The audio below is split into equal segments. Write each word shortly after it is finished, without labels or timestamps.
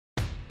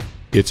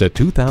It's a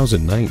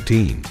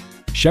 2019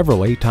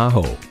 Chevrolet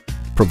Tahoe.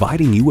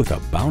 Providing you with a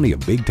bounty of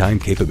big-time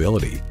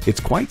capability, it's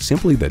quite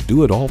simply the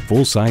do-it-all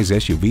full-size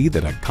SUV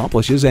that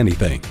accomplishes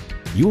anything.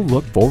 You'll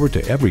look forward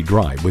to every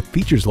drive with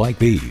features like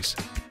these: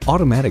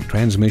 automatic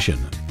transmission,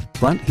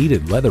 front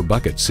heated leather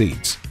bucket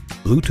seats,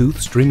 Bluetooth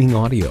streaming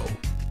audio,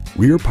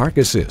 rear park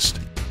assist,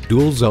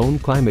 dual zone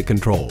climate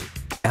control,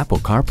 Apple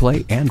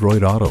CarPlay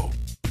Android Auto,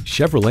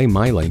 Chevrolet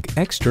MyLink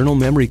external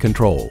memory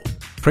control,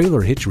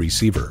 trailer hitch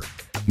receiver,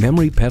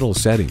 memory pedal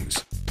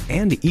settings,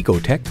 and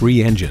EcoTech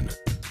 3 engine.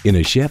 In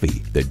a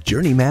Chevy, the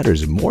journey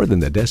matters more than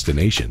the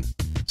destination.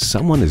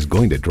 Someone is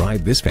going to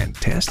drive this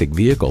fantastic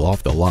vehicle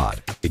off the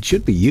lot. It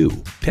should be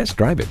you. Test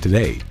drive it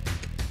today.